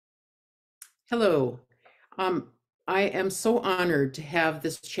Hello. Um, I am so honored to have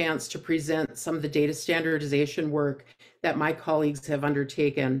this chance to present some of the data standardization work that my colleagues have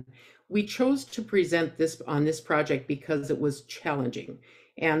undertaken. We chose to present this on this project because it was challenging,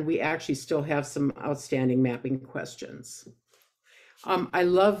 and we actually still have some outstanding mapping questions. I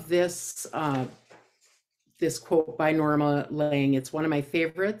love this quote by Norma Lang. It's one of my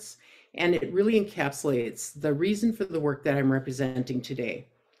favorites, and it really encapsulates the reason for the work that I'm representing today.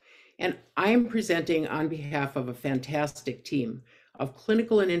 And I am presenting on behalf of a fantastic team of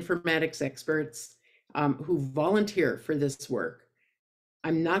clinical and informatics experts who volunteer for this work.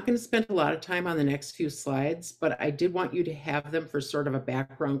 I'm not going to spend a lot of time on the next few slides, but I did want you to have them for sort of a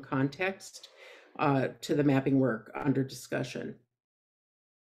background context to the mapping work under discussion.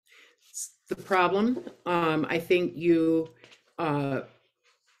 The problem, I think you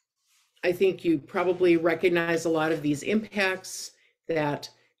probably recognize a lot of these impacts that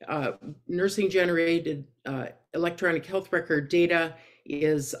nursing generated electronic health record data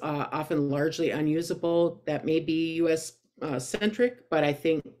is often largely unusable. That may be US centric, but I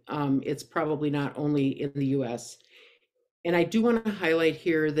think it's probably not only in the US. And I do want to highlight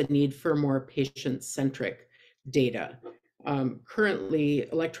here the need for more patient-centric data. Currently,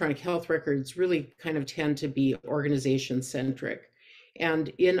 electronic health records really kind of tend to be organization-centric. And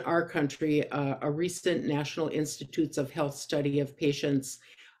in our country, a recent National Institutes of Health study of patients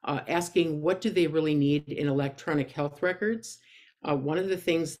asking what do they really need in electronic health records. One of the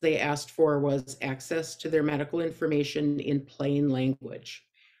things they asked for was access to their medical information in plain language.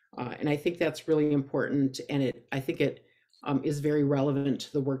 And I think that's really important, and I think it is very relevant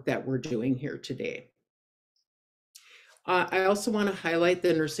to the work that we're doing here today. I also want to highlight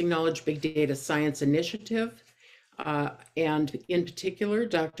the Nursing Knowledge Big Data Science Initiative, and in particular,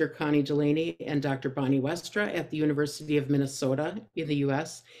 Dr. Connie Delaney and Dr. Bonnie Westra at the University of Minnesota in the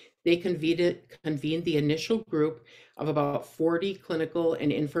US. They convened the initial group of about 40 clinical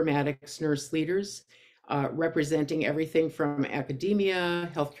and informatics nurse leaders, representing everything from academia,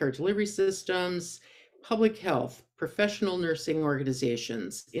 healthcare delivery systems, public health, professional nursing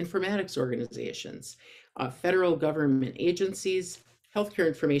organizations, informatics organizations, federal government agencies, healthcare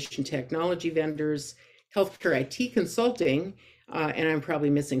information technology vendors, healthcare IT consulting, and I'm probably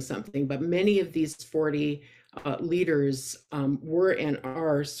missing something, but many of these 40 leaders were and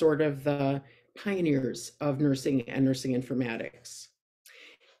are sort of the pioneers of nursing and nursing informatics.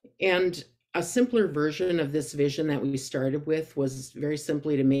 And a simpler version of this vision that we started with was very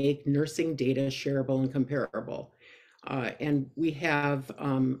simply to make nursing data shareable and comparable. And we have,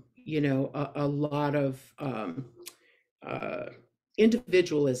 a lot of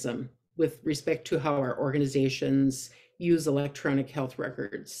individualism with respect to how our organizations use electronic health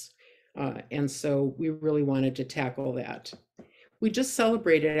records. And so we really wanted to tackle that. We just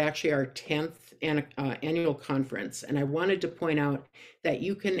celebrated actually our 10th annual conference, and I wanted to point out that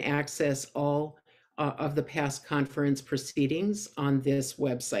you can access all of the past conference proceedings on this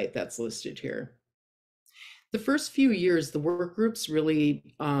website that's listed here. The first few years, the work groups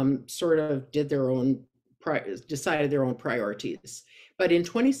really sort of decided their own priorities. But in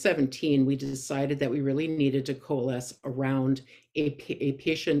 2017, we decided that we really needed to coalesce around a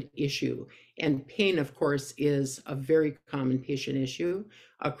patient issue. And pain, of course, is a very common patient issue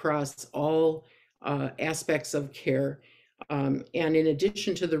across all aspects of care. And in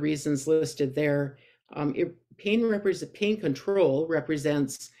addition to the reasons listed there, pain control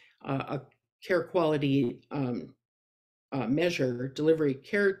represents a care quality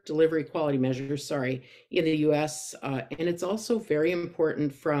care delivery quality measure, in the US. And it's also very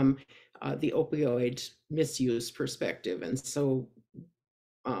important from the opioid misuse perspective. And so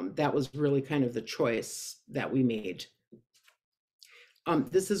that was really kind of the choice that we made.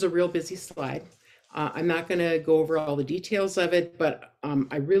 This is a real busy slide. I'm not going to go over all the details of it, but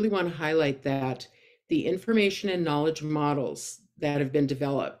I really want to highlight that the information and knowledge models that have been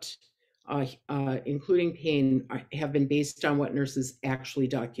developed, including pain, have been based on what nurses actually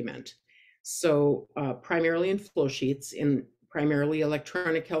document. So primarily in flow sheets, in primarily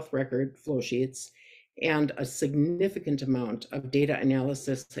electronic health record flow sheets, and a significant amount of data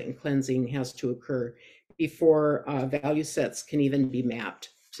analysis and cleansing has to occur before value sets can even be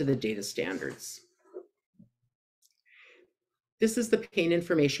mapped to the data standards. This is the pain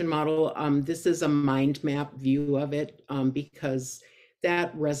information model. This is a mind map view of it because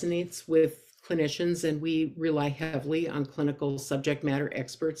that resonates with clinicians, and we rely heavily on clinical subject matter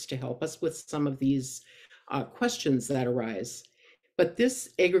experts to help us with some of these questions that arise. But this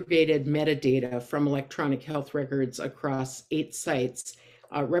aggregated metadata from electronic health records across 8 sites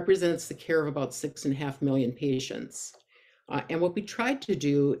represents the care of about 6.5 million patients. And what we tried to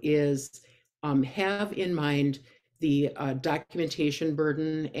do is have in mind the documentation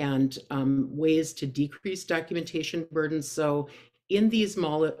burden and ways to decrease documentation burden. So in these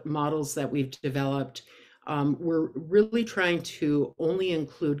models that we've developed, we're really trying to only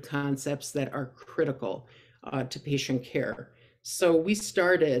include concepts that are critical to patient care. So we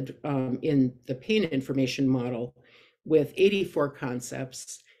started in the pain information model with 84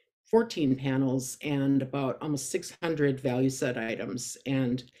 concepts, 14 panels, and about almost 600 value set items.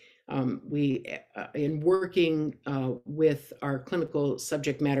 And in working with our clinical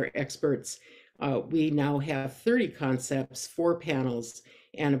subject matter experts, we now have 30 concepts, 4 panels,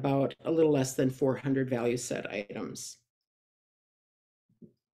 and about a little less than 400 value set items.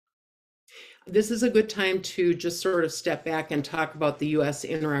 This is a good time to just sort of step back and talk about the US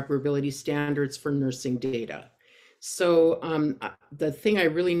interoperability standards for nursing data. So the thing I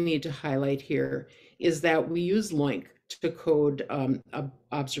really need to highlight here is that we use LOINC to code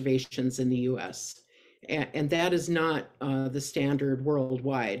observations in the US. And that is not the standard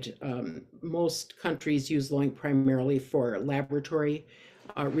worldwide. Most countries use LOINC primarily for laboratory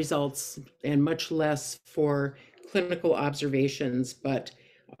results and much less for clinical observations, but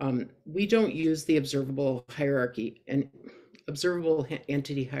we don't use the observable hierarchy and observable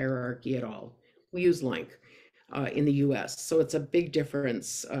entity hierarchy at all. We use LOINC in the US. So it's a big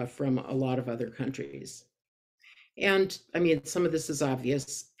difference from a lot of other countries. And I mean, some of this is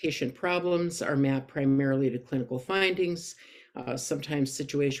obvious. Patient problems are mapped primarily to clinical findings, sometimes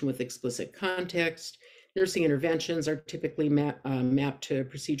situation with explicit context. Nursing interventions are typically mapped to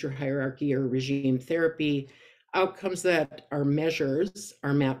procedure hierarchy or regime therapy. Outcomes that are measures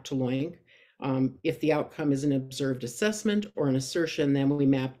are mapped to LOINC. If the outcome is an observed assessment or an assertion, then we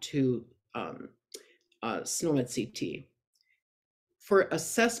map to SNOMED CT. For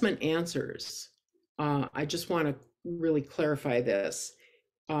assessment answers, I just want to really clarify this.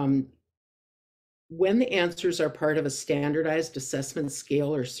 When the answers are part of a standardized assessment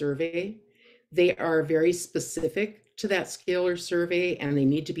scale or survey, they are very specific to that scale or survey, and they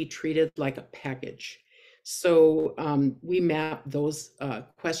need to be treated like a package. So we map those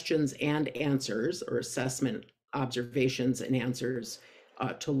questions and answers, or assessment observations and answers,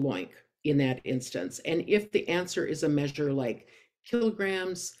 to LOINC in that instance. And if the answer is a measure like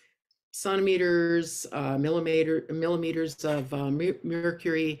kilograms, centimeters, millimeters of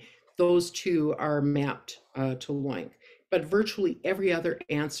mercury, those two are mapped to LOINC. But virtually every other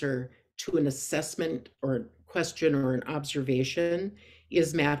answer to an assessment or question or an observation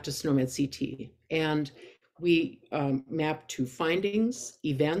is mapped to SNOMED CT. And we map to findings,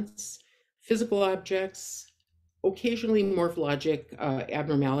 events, physical objects, occasionally morphologic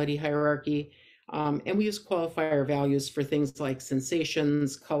abnormality hierarchy, and we use qualifier values for things like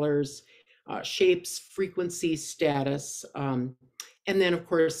sensations, colors, shapes, frequency, status, and then of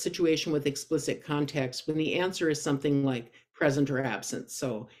course, situation with explicit context when the answer is something like present or absent.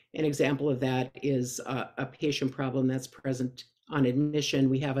 So an example of that is a patient problem that's present on admission.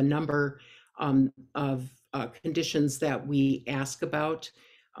 We have a number of conditions that we ask about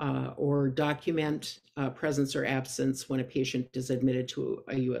or document presence or absence when a patient is admitted to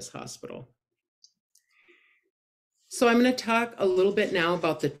a US hospital. So I'm going to talk a little bit now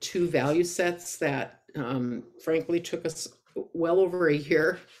about the 2 value sets that frankly took us well over a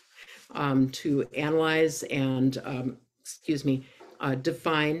year to analyze and,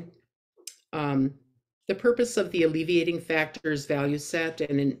 define. The purpose of the alleviating factors value set,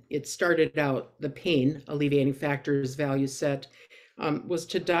 and it started out the pain alleviating factors value set, was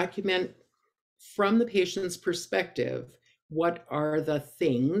to document from the patient's perspective, what are the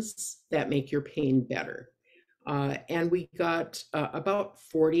things that make your pain better? And we got about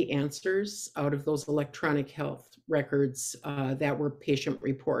 40 answers out of those electronic health records that were patient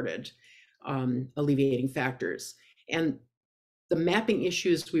reported, alleviating factors. And the mapping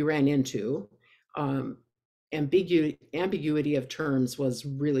issues we ran into, ambiguity of terms was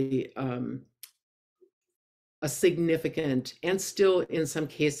really a significant, and still in some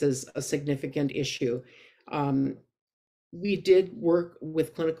cases, a significant issue. We did work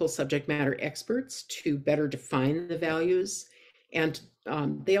with clinical subject matter experts to better define the values, and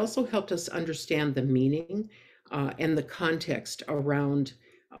they also helped us understand the meaning and the context around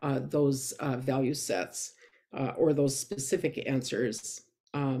those value sets or those specific answers.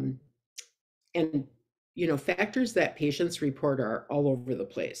 And factors that patients report are all over the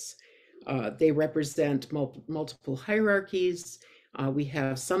place. They represent multiple hierarchies. We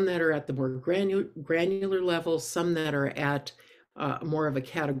have some that are at the more granular level, some that are at more of a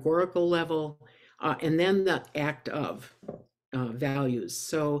categorical level, and then the act of values.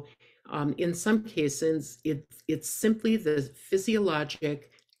 So in some cases, it's simply the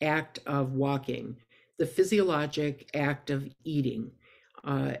physiologic act of walking, the physiologic act of eating.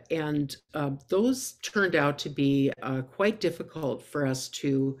 And those turned out to be quite difficult for us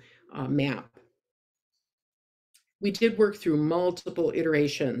to map. We did work through multiple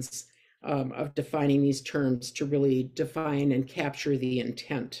iterations of defining these terms to really define and capture the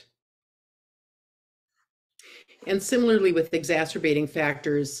intent. And similarly with exacerbating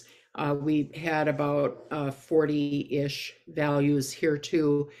factors, we had about 40-ish values here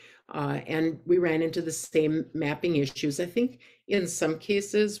too. And we ran into the same mapping issues. I think in some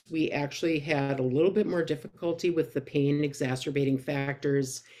cases, we actually had a little bit more difficulty with the pain exacerbating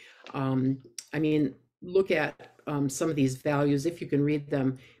factors. I mean, look at some of these values, if you can read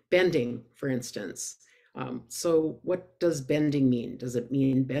them. Bending, for instance. So what does bending mean? Does it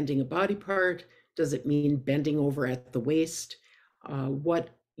mean bending a body part? Does it mean bending over at the waist? What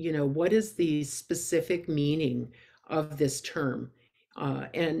is the specific meaning of this term?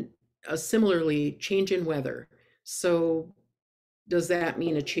 And similarly, change in weather. So does that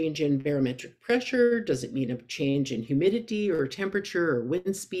mean a change in barometric pressure? Does it mean a change in humidity or temperature or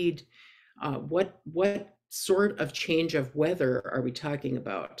wind speed? What sort of change of weather are we talking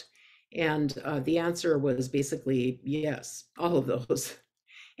about? And the answer was basically yes, all of those.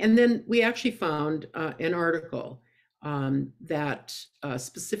 And then we actually found an article that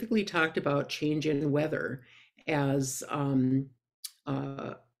specifically talked about change in weather as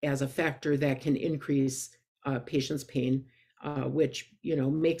a factor that can increase patients' pain, which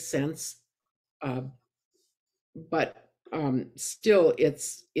makes sense. But still,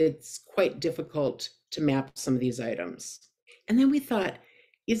 it's quite difficult to map some of these items. And then we thought,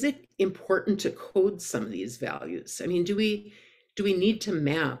 is it important to code some of these values? I mean, do we need to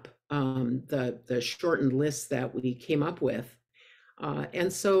map the shortened list that we came up with?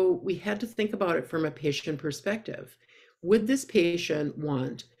 And so we had to think about it from a patient perspective. Would this patient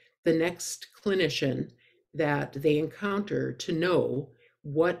want the next clinician that they encounter to know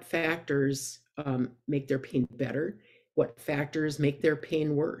what factors make their pain better, what factors make their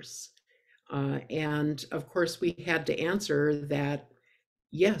pain worse? And of course, we had to answer that,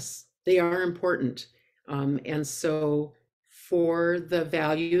 yes, they are important. And so for the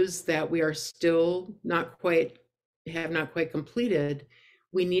values that we are still have not quite completed,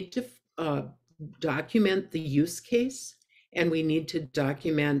 we need to document the use case, and we need to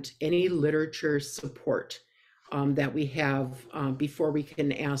document any literature support that we have before we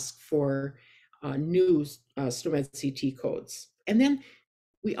can ask for new SNOMED CT codes. And then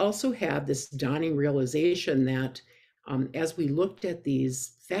we also had this dawning realization that as we looked at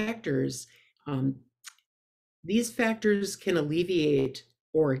these factors can alleviate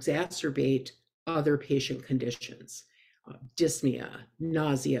or exacerbate other patient conditions, dyspnea,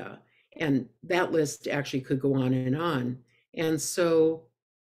 nausea, and that list actually could go on and on. And so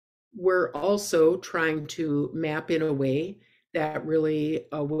we're also trying to map in a way that really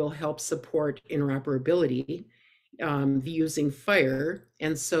will help support interoperability using FHIR.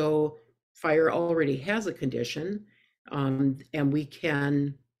 And so FHIR already has a condition, and we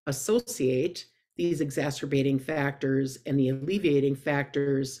can associate these exacerbating factors and the alleviating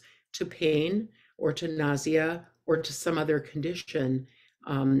factors to pain or to nausea or to some other condition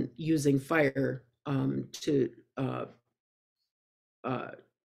using FHIR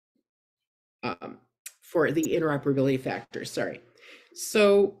for the interoperability factors, sorry.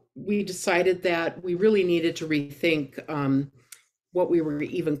 So we decided that we really needed to rethink what we were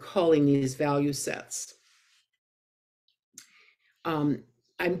even calling these value sets. I'm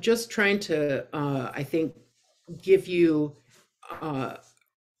just trying to, I think, give you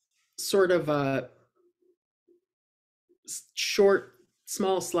sort of a short,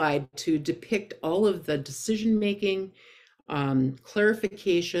 small slide to depict all of the decision-making,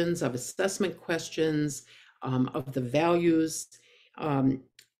 clarifications of assessment questions, of the values. We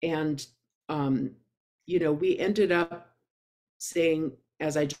ended up saying,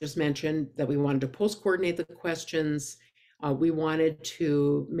 as I just mentioned, that we wanted to post-coordinate the questions. We wanted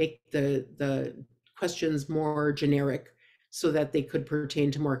to make the questions more generic so that they could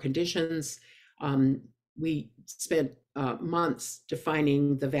pertain to more conditions. We spent months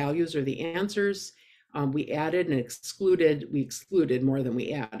defining the values or the answers. We added and excluded, we excluded more than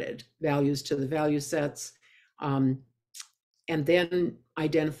we added values to the value sets. And then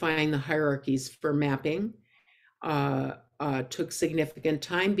identifying the hierarchies for mapping took significant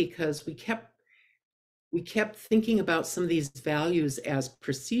time because we kept thinking about some of these values as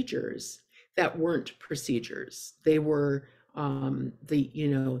procedures that weren't procedures. They were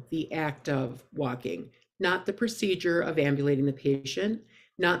the act of walking, not the procedure of ambulating the patient,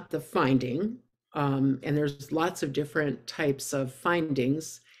 not the finding. And there's lots of different types of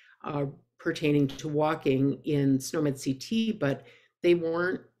findings uh, pertaining to walking in SNOMED CT, but they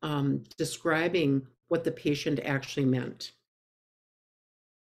weren't describing what the patient actually meant.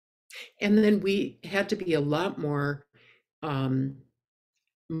 And then we had to be a lot more um,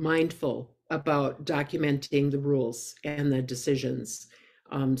 mindful about documenting the rules and the decisions,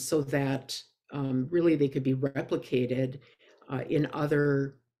 so that really they could be replicated in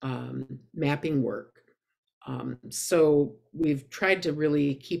other mapping work. So we've tried to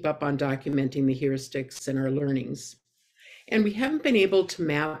really keep up on documenting the heuristics and our learnings. And we haven't been able to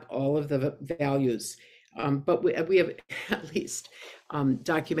map all of the values, but we have at least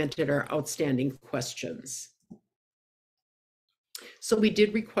documented our outstanding questions. So we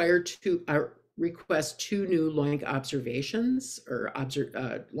did request two new LOINC observations or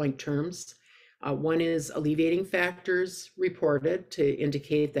LOINC terms. One is alleviating factors reported to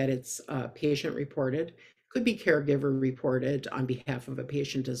indicate that it's patient reported, could be caregiver reported on behalf of a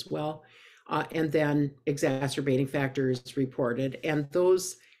patient as well. And then exacerbating factors reported, and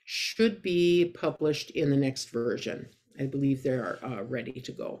those should be published in the next version. I believe they're ready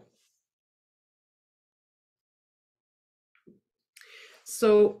to go.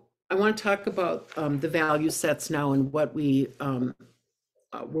 So I want to talk about the value sets now and what where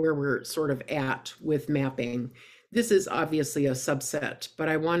we're sort of at with mapping. This is obviously a subset, but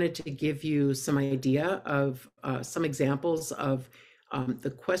I wanted to give you some idea of some examples of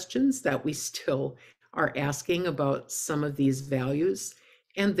the questions that we still are asking about some of these values.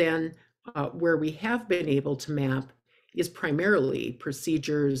 And then where we have been able to map is primarily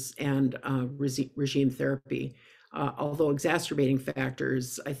procedures and regime therapy. Although exacerbating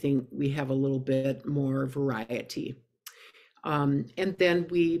factors, I think we have a little bit more variety. And then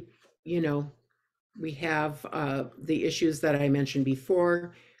we have the issues that I mentioned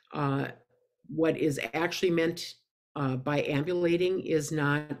before. What is actually meant by ambulating is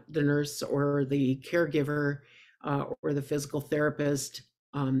not the nurse or the caregiver or the physical therapist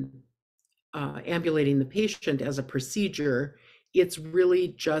ambulating the patient as a procedure. It's really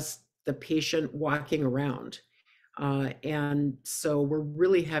just the patient walking around. And so we're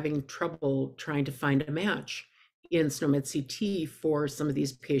really having trouble trying to find a match in SNOMED CT for some of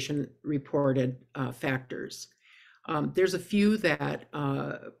these patient-reported factors. There's a few that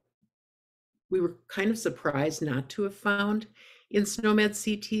we were kind of surprised not to have found in SNOMED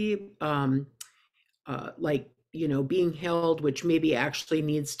CT, like being held, which maybe actually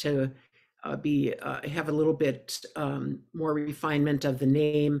needs to have a little bit more refinement of the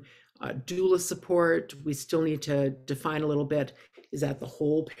name. Doula support, we still need to define a little bit. Is that the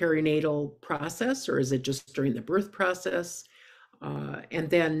whole perinatal process, or is it just during the birth process? And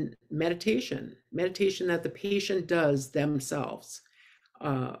then meditation that the patient does themselves,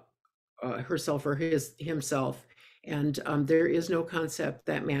 herself or himself. And there is no concept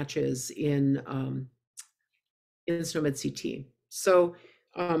that matches in SNOMED CT. So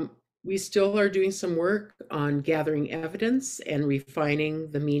we still are doing some work on gathering evidence and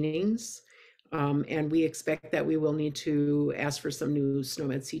refining the meanings. And we expect that we will need to ask for some new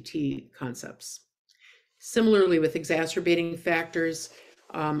SNOMED CT concepts. Similarly, with exacerbating factors,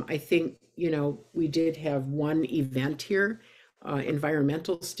 I think, we did have one event here,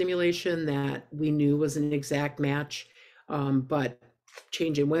 environmental stimulation, that we knew was an exact match, but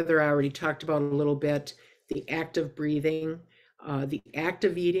change in weather, I already talked about a little bit, the active breathing, the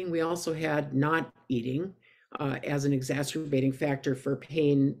active eating. We also had not eating as an exacerbating factor for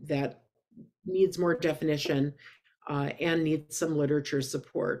pain that needs more definition and needs some literature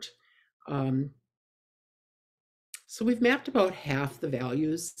support. So we've mapped about half the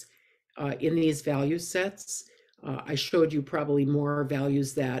values in these value sets. I showed you probably more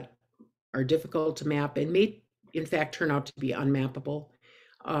values that are difficult to map and may in fact turn out to be unmappable,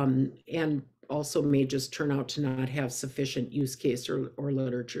 and also may just turn out to not have sufficient use case or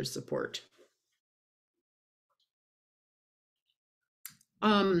literature support.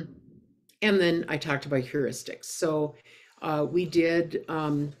 And then I talked about heuristics. So we did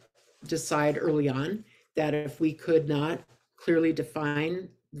decide early on that if we could not clearly define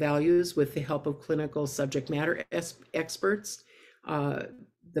values with the help of clinical subject matter experts, the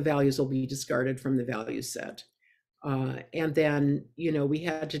values will be discarded from the value set. And then, we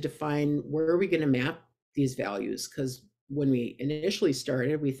had to define where are we going to map these values, because when we initially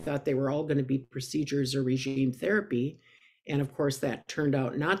started, we thought they were all going to be procedures or regime therapy. And of course, that turned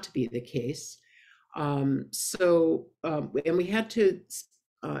out not to be the case. And we had to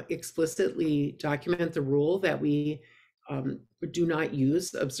explicitly document the rule that we do not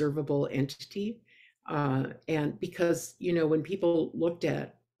use observable entity. And because, when people looked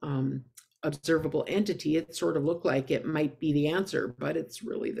at observable entity, it sort of looked like it might be the answer, but it's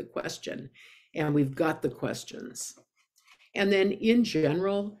really the question. And we've got the questions. And then in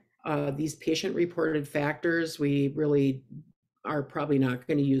general, these patient-reported factors, we really are probably not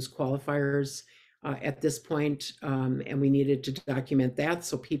going to use qualifiers at this point, and we needed to document that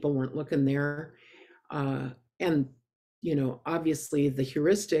so people weren't looking there. And obviously the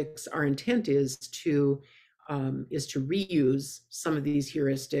heuristics, our intent is to reuse some of these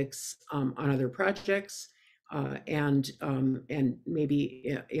heuristics on other projects, and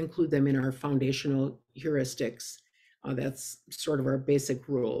maybe include them in our foundational heuristics. That's sort of our basic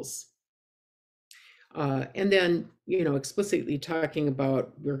rules. And then, explicitly talking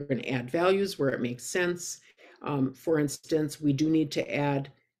about, we're going to add values where it makes sense. For instance, we do need to add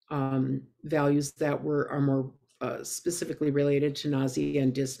values that are more specifically related to nausea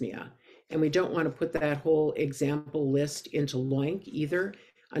and dyspnea. And we don't want to put that whole example list into LOINC either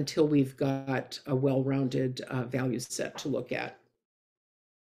until we've got a well-rounded value set to look at.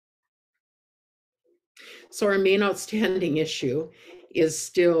 So our main outstanding issue is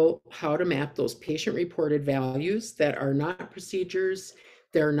still how to map those patient-reported values that are not procedures,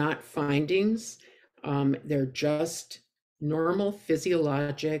 they're not findings, they're just normal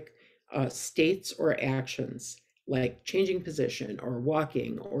physiologic states or actions, like changing position or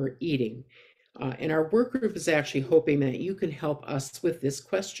walking or eating. And our work group is actually hoping that you can help us with this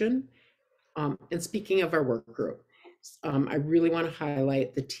question. And speaking of our work group, I really want to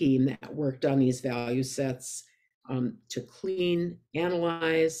highlight the team that worked on these value sets to clean,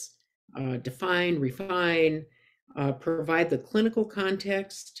 analyze, define, refine, provide the clinical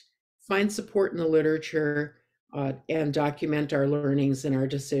context, find support in the literature, and document our learnings and our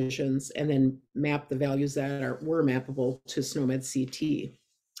decisions, and then map the values that were mappable to SNOMED CT.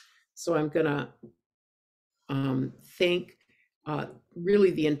 So I'm going to thank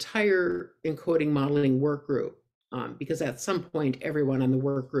really the entire encoding modeling work group, because at some point everyone on the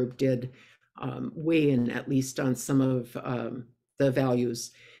work group did weigh in at least on some of the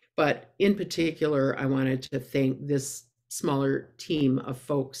values. But in particular, I wanted to thank this smaller team of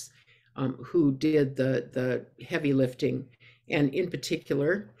folks who did the heavy lifting, and in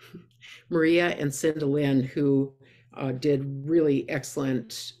particular, Maria and Cinda Lynn, who did really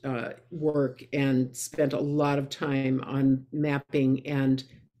excellent work and spent a lot of time on mapping and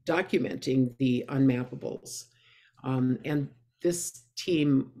documenting the unmappables. And this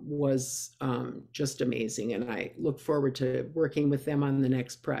team was just amazing, and I look forward to working with them on the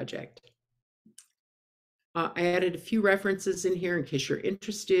next project. I added a few references in here in case you're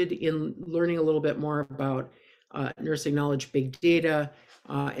interested in learning a little bit more about nursing knowledge big data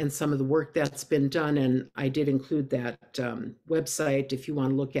and some of the work that's been done. And I did include that website if you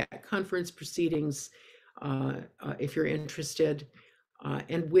want to look at conference proceedings, if you're interested.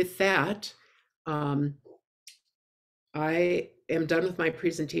 And with that, I am done with my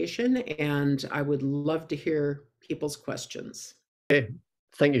presentation, and I would love to hear people's questions. Okay,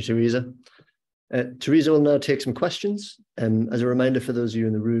 thank you, Theresa. Theresa will now take some questions. As a reminder for those of you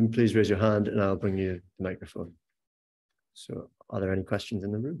in the room, please raise your hand and I'll bring you the microphone. So are there any questions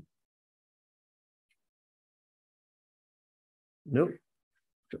in the room? No,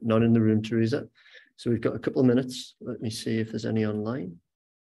 none in the room, Theresa. So we've got a couple of minutes. Let me see if there's any online.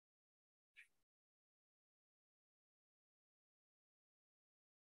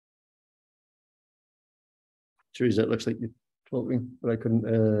 Theresa, it looks like you're talking, but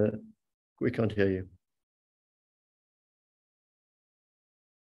we can't hear you.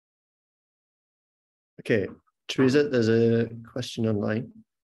 Okay, Theresa, there's a question online.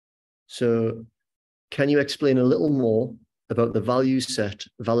 So can you explain a little more about the value set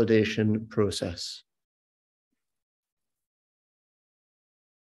validation process?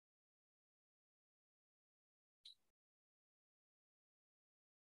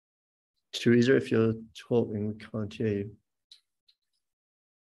 Theresa, if you're talking, we can't hear you.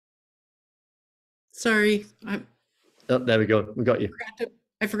 Sorry. Oh, there we go. We got you.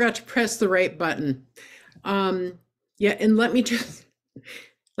 I forgot to press the right button. Yeah, and let me just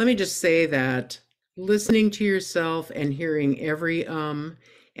say that listening to yourself and hearing every and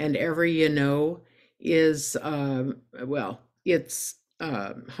every is well, it's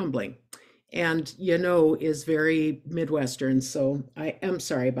humbling, and is very Midwestern, so I am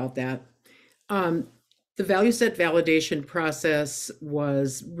sorry about that. The value set validation process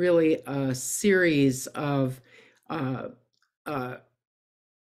was really a series of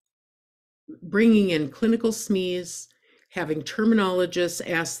bringing in clinical SMEs, having terminologists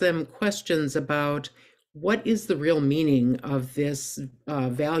ask them questions about what is the real meaning of this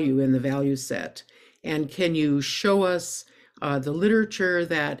value in the value set, and can you show us the literature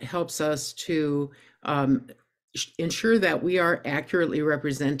that helps us to ensure that we are accurately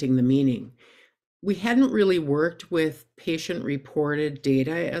representing the meaning. We hadn't really worked with patient-reported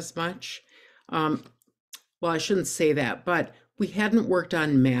data as much. Well, I shouldn't say that, but we hadn't worked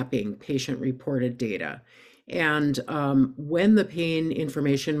on mapping patient-reported data. And when the pain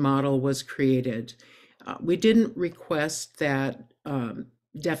information model was created, we didn't request that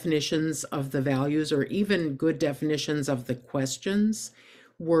definitions of the values or even good definitions of the questions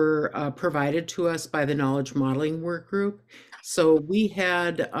were provided to us by the knowledge modeling work group. So we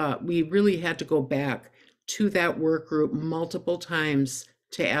really had to go back to that work group multiple times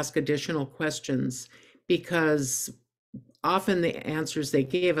to ask additional questions, because often the answers they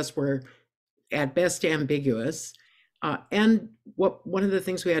gave us were at best ambiguous. And one of the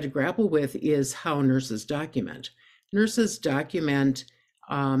things we had to grapple with is how nurses document. Nurses document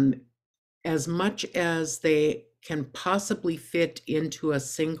as much as they can possibly fit into a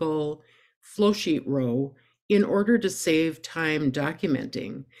single flow sheet row in order to save time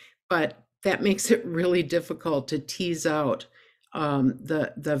documenting. But that makes it really difficult to tease out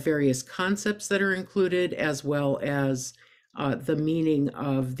the various concepts that are included, as well as the meaning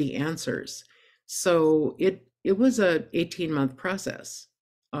of the answers. So it was a 18-month process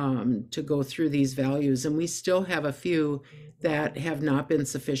to go through these values, and we still have a few that have not been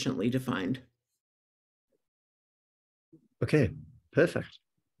sufficiently defined. Okay, perfect.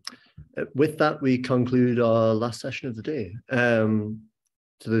 With that, we conclude our last session of the day.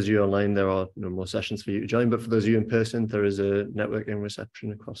 To those of you online, there are no more sessions for you to join, but for those of you in person, there is a networking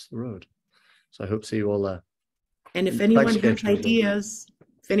reception across the road. So I hope to see you all there. And if anyone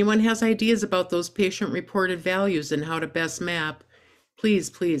has ideas about those patient-reported values and how to best map, please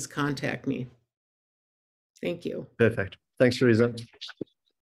contact me. Thank you. Perfect. Thanks, Theresa.